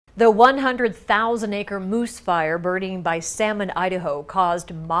The 100,000-acre moose fire burning by Salmon, Idaho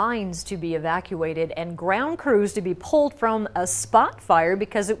caused mines to be evacuated and ground crews to be pulled from a spot fire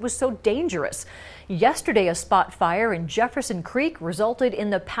because it was so dangerous. Yesterday, a spot fire in Jefferson Creek resulted in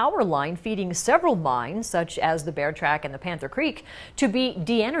the power line feeding several mines, such as the Bear Track and the Panther Creek, to be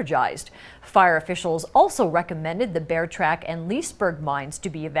de-energized. Fire officials also recommended the Bear Track and Leesburg mines to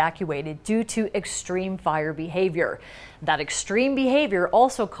be evacuated due to extreme fire behavior. That extreme behavior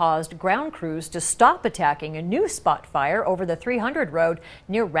also caused ground crews to stop attacking a new spot fire over the 300 road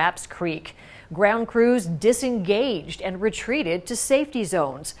near Rapps Creek. Ground crews disengaged and retreated to safety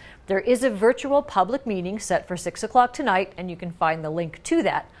zones. There is a virtual public meeting set for 6 o'clock tonight, and you can find the link to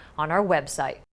that on our website.